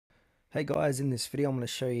Hey guys, in this video I'm going to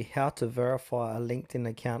show you how to verify a LinkedIn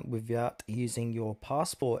account without using your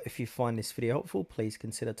passport. If you find this video helpful, please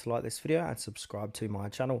consider to like this video and subscribe to my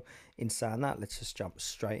channel. In saying that, let's just jump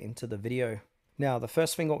straight into the video. Now, the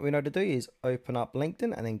first thing what we know to do is open up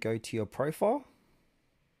LinkedIn and then go to your profile.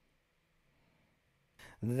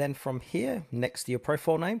 Then from here, next to your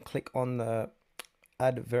profile name, click on the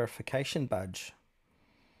add verification badge.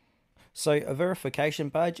 So a verification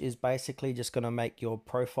badge is basically just going to make your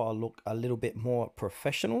profile look a little bit more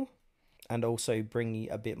professional and also bring you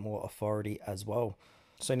a bit more authority as well.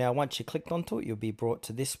 So now once you clicked onto it, you'll be brought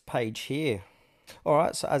to this page here.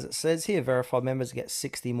 Alright, so as it says here, verified members get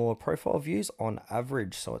 60 more profile views on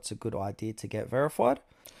average. So it's a good idea to get verified.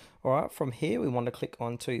 Alright, from here we want to click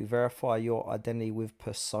on to verify your identity with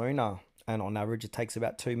Persona. And on average it takes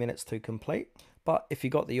about 2 minutes to complete. But if you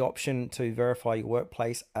got the option to verify your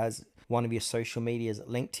workplace as one of your social medias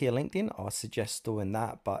linked to your LinkedIn, I suggest doing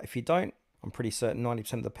that. But if you don't, I'm pretty certain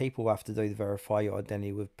 90% of the people have to do the verify your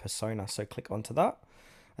identity with Persona. So click onto that.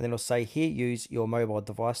 And then it'll say here, use your mobile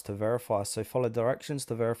device to verify. So follow directions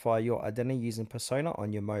to verify your identity using Persona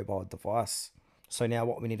on your mobile device. So now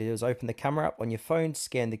what we need to do is open the camera app on your phone,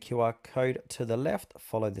 scan the QR code to the left,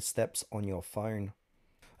 follow the steps on your phone.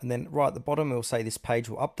 And then right at the bottom, it will say this page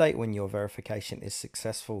will update when your verification is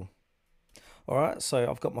successful. Alright, so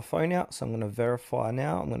I've got my phone out, so I'm going to verify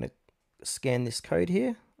now. I'm going to scan this code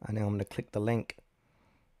here, and now I'm going to click the link.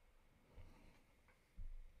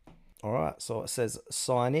 Alright, so it says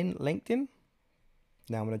sign in LinkedIn.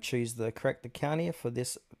 Now I'm going to choose the correct account here for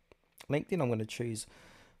this LinkedIn. I'm going to choose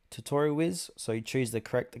Tutorial Wiz. So you choose the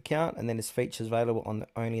correct account, and then this feature is available on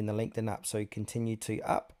only in the LinkedIn app. So you continue to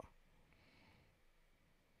app.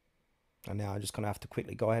 And now I'm just going to have to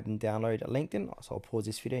quickly go ahead and download a LinkedIn. So I'll pause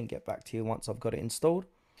this video and get back to you once I've got it installed.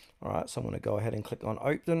 All right, so I'm going to go ahead and click on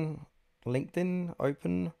open, LinkedIn,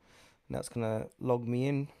 open. Now it's going to log me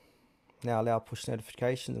in. Now allow push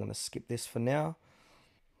notifications. I'm going to skip this for now.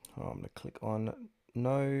 I'm going to click on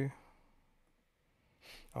no.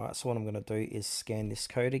 All right, so what I'm going to do is scan this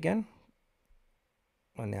code again.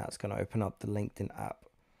 And now it's going to open up the LinkedIn app.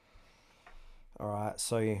 All right,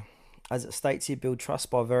 so as it states here, build trust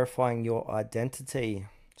by verifying your identity.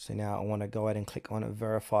 So now I want to go ahead and click on it,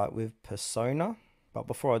 verify it with Persona. But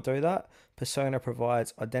before I do that, Persona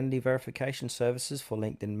provides identity verification services for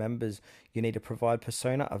LinkedIn members. You need to provide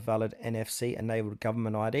Persona a valid NFC-enabled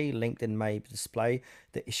government ID. LinkedIn may display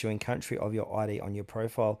the issuing country of your ID on your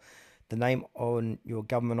profile. The name on your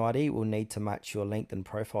government ID will need to match your LinkedIn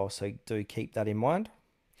profile, so do keep that in mind.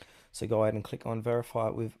 So go ahead and click on verify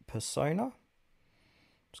it with Persona.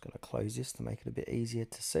 Just going to close this to make it a bit easier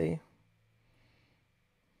to see.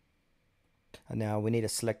 And now we need to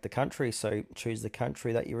select the country. So choose the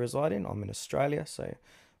country that you reside in. I'm in Australia, so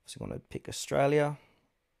obviously want to pick Australia.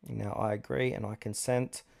 Now I agree and I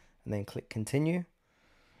consent, and then click continue.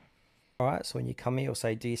 All right, so when you come here, it'll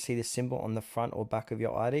say, do you see this symbol on the front or back of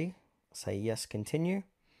your ID? Say yes, continue.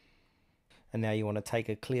 And now you want to take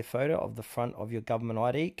a clear photo of the front of your government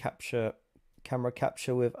ID. Camera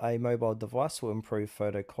capture with a mobile device will improve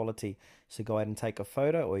photo quality. So go ahead and take a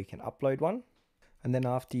photo, or you can upload one. And then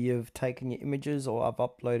after you've taken your images, or I've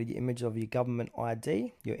uploaded your image of your government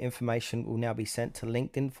ID, your information will now be sent to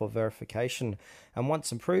LinkedIn for verification. And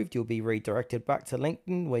once approved, you'll be redirected back to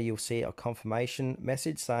LinkedIn, where you'll see a confirmation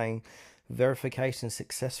message saying verification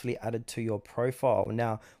successfully added to your profile.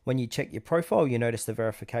 Now, when you check your profile, you notice the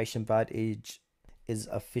verification badge is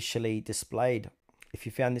officially displayed. If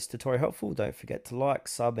you found this tutorial helpful, don't forget to like,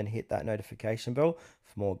 sub, and hit that notification bell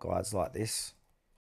for more guides like this.